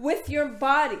God with your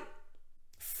body.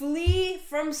 Flee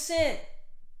from sin.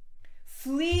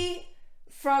 Flee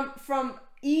from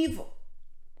evil.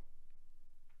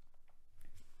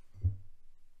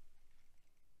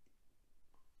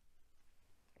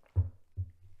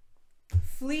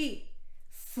 flee.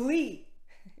 Flee.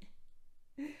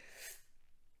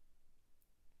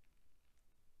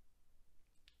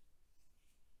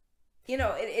 You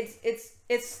know,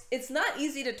 it's not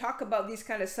easy to talk about these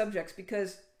kind of subjects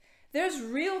because there's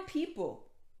real people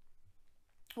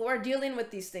who are dealing with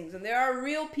these things, and there are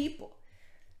real people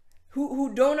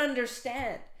who don't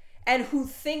understand and who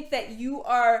think that you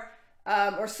are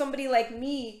or somebody like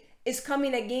me is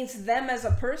coming against them as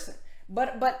a person,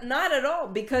 but not at all,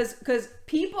 because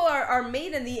people are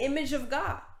made in the image of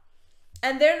God,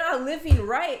 and they're not living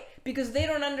right because they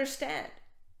don't understand.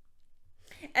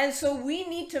 And so we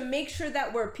need to make sure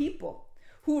that we're people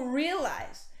who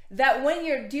realize that when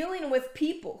you're dealing with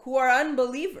people who are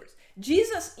unbelievers,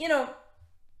 Jesus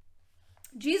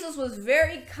was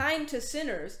very kind to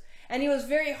sinners, and he was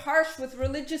very harsh with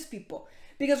religious people,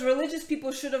 because religious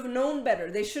people should have known better.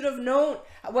 They should have known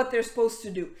what they're supposed to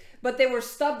do, but they were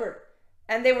stubborn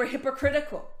and they were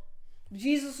hypocritical.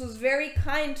 Jesus was very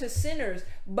kind to sinners,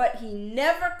 but he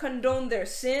never condoned their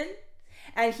sin,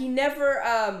 and he never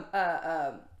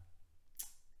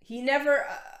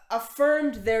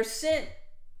affirmed their sin.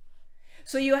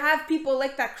 So you have people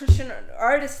like that Christian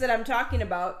artist that I'm talking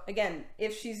about, again,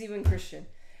 if she's even Christian,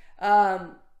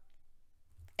 and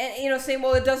saying,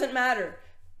 well, it doesn't matter.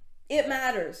 It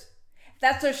matters.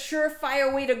 That's a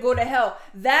surefire way to go to hell.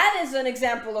 That is an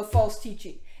example of false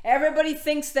teaching. Everybody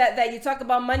thinks that you talk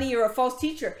about money, you're a false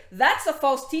teacher. That's a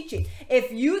false teaching.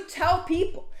 If you tell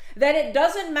people that it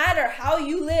doesn't matter how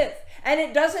you live, and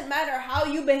it doesn't matter how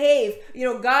you behave,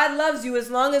 God loves you as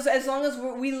long as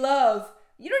we love.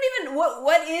 You don't even,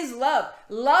 what is love?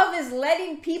 Love is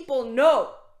letting people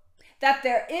know that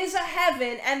there is a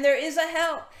heaven and there is a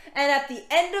hell. And at the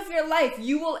end of your life,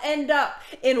 you will end up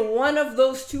in one of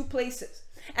those two places.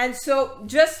 And so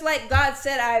just like God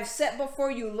said, I have set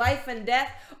before you life and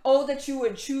death. Oh, that you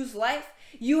would choose life.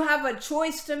 You have a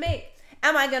choice to make.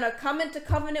 Am I going to come into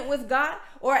covenant with God,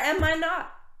 or am I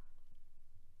not?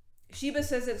 Sheba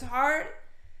says it's hard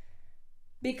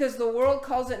because the world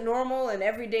calls it normal and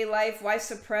everyday life. Why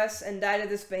suppress and die to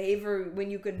this behavior when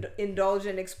you could indulge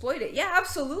and exploit it? Yeah,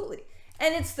 absolutely.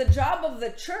 And it's the job of the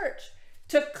church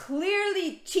to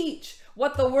clearly teach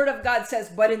what the word of God says,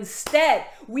 but instead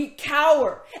we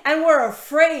cower and we're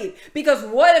afraid, because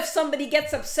what if somebody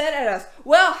gets upset at us?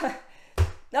 Well,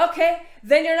 okay,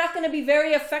 then you're not going to be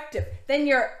very effective. Then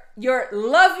you're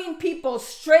loving people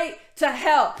straight to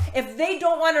hell. If they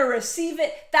don't want to receive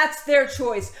it, that's their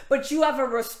choice. But you have a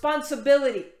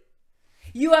responsibility.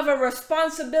 You have a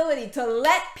responsibility to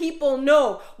let people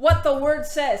know what the word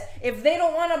says. If they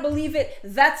don't want to believe it,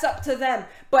 that's up to them.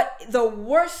 But the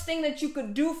worst thing that you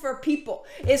could do for people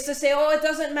is to say, oh, it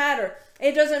doesn't matter.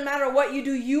 It doesn't matter what you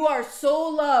do. You are so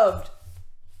loved.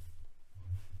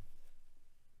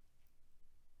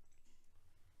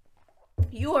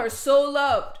 You are so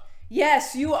loved.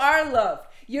 Yes, you are loved.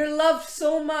 You're loved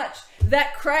so much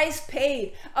that Christ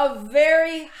paid a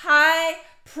very high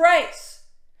price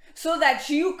so that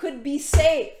you could be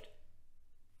saved.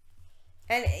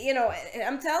 And,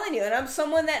 I'm telling you, and I'm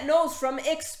someone that knows from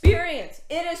experience,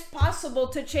 it is possible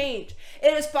to change.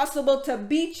 It is possible to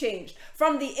be changed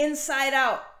from the inside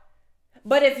out.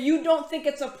 But if you don't think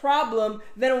it's a problem,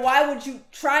 then why would you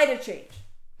try to change?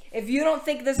 If you don't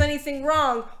think there's anything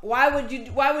wrong, why would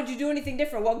you do anything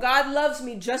different? Well, God loves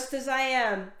me just as I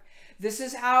am. This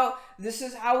is how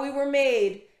we were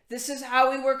made. This is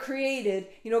how we were created.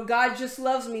 God just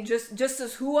loves me just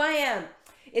as who I am.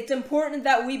 It's important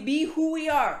that we be who we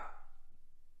are.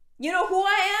 You know who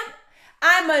I am?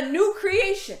 I'm a new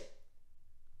creation.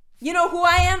 You know who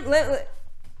I am?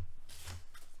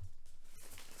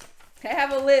 I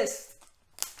have a list.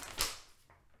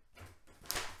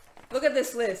 Look at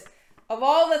this list of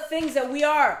all the things that we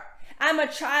are. I'm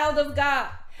a child of God.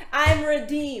 I'm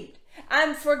redeemed.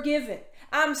 I'm forgiven.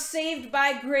 I'm saved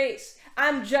by grace.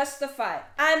 I'm justified.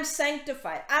 I'm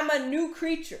sanctified. I'm a new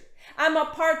creature. I'm a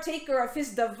partaker of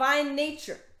his divine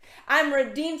nature. I'm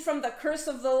redeemed from the curse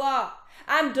of the law.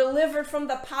 I'm delivered from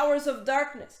the powers of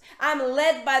darkness. I'm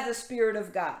led by the Spirit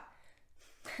of God.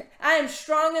 I am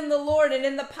strong in the Lord and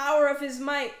in the power of his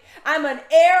might. I'm an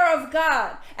heir of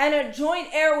God and a joint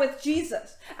heir with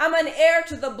Jesus. I'm an heir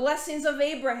to the blessings of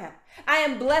Abraham. I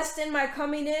am blessed in my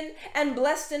coming in and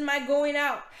blessed in my going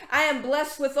out. I am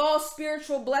blessed with all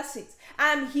spiritual blessings. I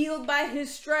am healed by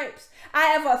his stripes. I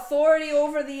have authority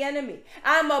over the enemy.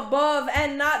 I am above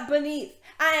and not beneath.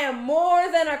 I am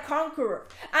more than a conqueror.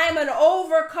 I am an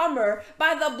overcomer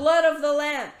by the blood of the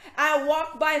Lamb. I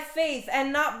walk by faith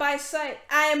and not by sight.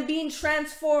 I am being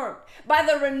transformed by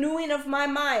the renewing of my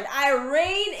mind. I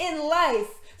reign in life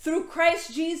through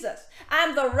Christ Jesus. I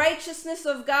am the righteousness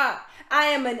of God. I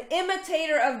am an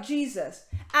imitator of Jesus.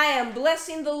 I am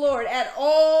blessing the Lord at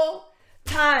all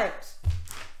times.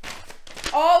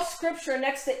 All scripture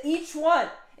next to each one.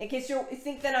 In case you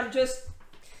think that I'm just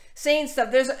saying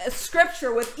stuff, there's a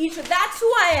scripture with each of. That's who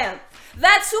I am.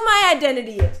 That's who my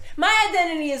identity is. My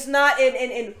identity is not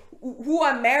in who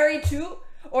I'm married to,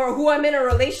 or who I'm in a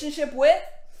relationship with,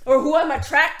 or who I'm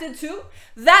attracted to.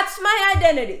 That's my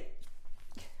identity.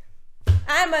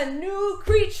 I'm a new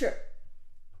creature.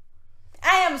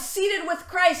 I am seated with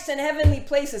Christ in heavenly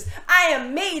places. I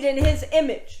am made in his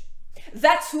image.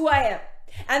 That's who I am.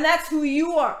 And that's who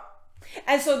you are.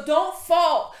 And so don't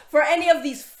fall for any of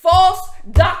these false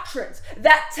doctrines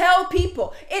that tell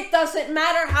people it doesn't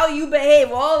matter how you behave.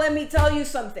 Well, let me tell you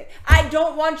something. I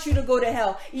don't want you to go to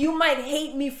hell. You might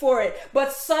hate me for it,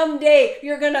 but someday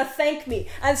you're going to thank me.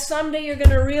 And someday you're going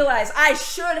to realize I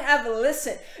should have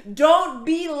listened. Don't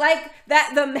be like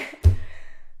that.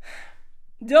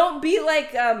 Don't be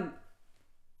like,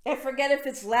 I forget if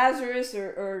it's Lazarus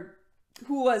or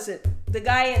who was it? The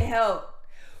guy in hell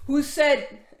who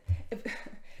said,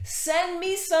 send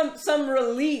me some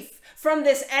relief from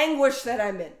this anguish that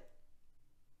I'm in.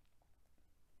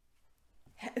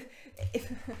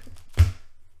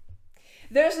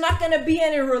 There's not going to be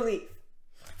any relief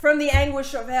from the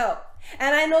anguish of hell.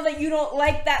 And I know that you don't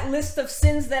like that list of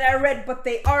sins that I read, but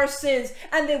they are sins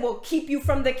and they will keep you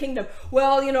from the kingdom.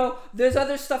 Well, there's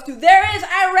other stuff too. There is.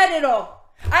 I read it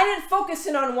all. I didn't focus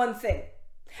in on one thing.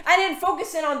 I didn't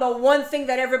focus in on the one thing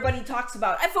that everybody talks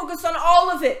about. I focused on all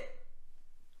of it.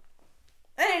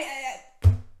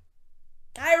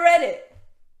 I read it.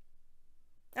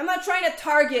 I'm not trying to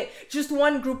target just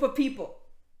one group of people.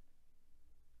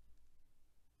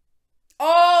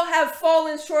 All have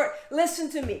fallen short. Listen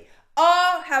to me.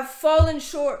 All have fallen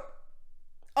short.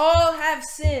 All have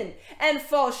sinned and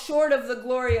fall short of the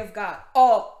glory of God.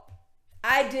 All.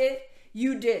 I did.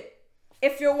 You did.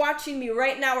 If you're watching me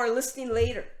right now or listening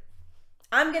later,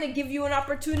 I'm going to give you an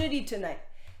opportunity tonight.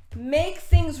 Make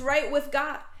things right with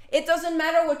God. It doesn't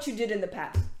matter what you did in the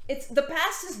past. The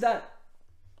past is done.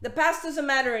 The past doesn't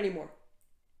matter anymore.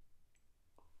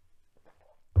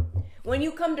 When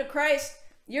you come to Christ,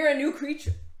 you're a new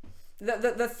creature.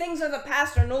 The things of the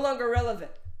past are no longer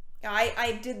relevant.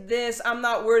 I did this, I'm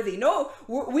not worthy. No,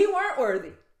 we weren't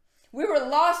worthy. We were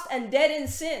lost and dead in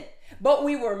sin, but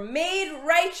we were made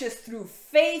righteous through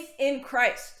faith in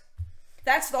Christ.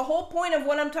 That's the whole point of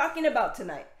what I'm talking about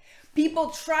tonight. People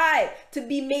try to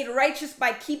be made righteous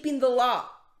by keeping the law.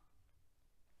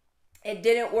 It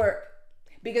didn't work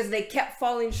because they kept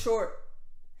falling short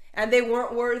and they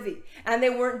weren't worthy and they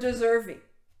weren't deserving.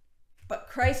 But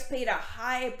Christ paid a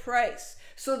high price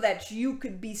so that you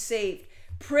could be saved.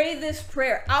 Pray this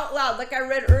prayer out loud, like I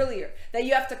read earlier, that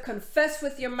you have to confess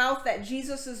with your mouth that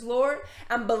Jesus is Lord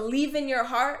and believe in your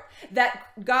heart that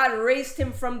God raised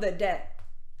him from the dead.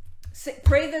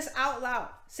 Pray this out loud.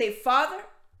 Say, Father,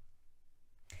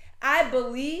 I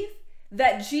believe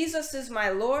that Jesus is my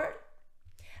Lord.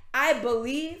 I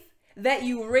believe that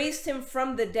you raised him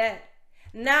from the dead.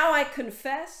 Now I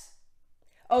confess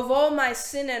of all my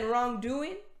sin and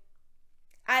wrongdoing.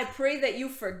 I pray that you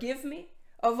forgive me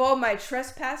of all my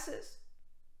trespasses.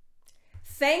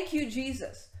 Thank you,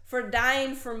 Jesus, for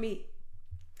dying for me.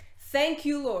 Thank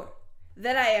you, Lord,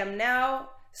 that I am now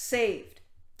saved.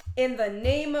 In the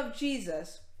name of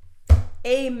Jesus,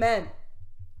 amen.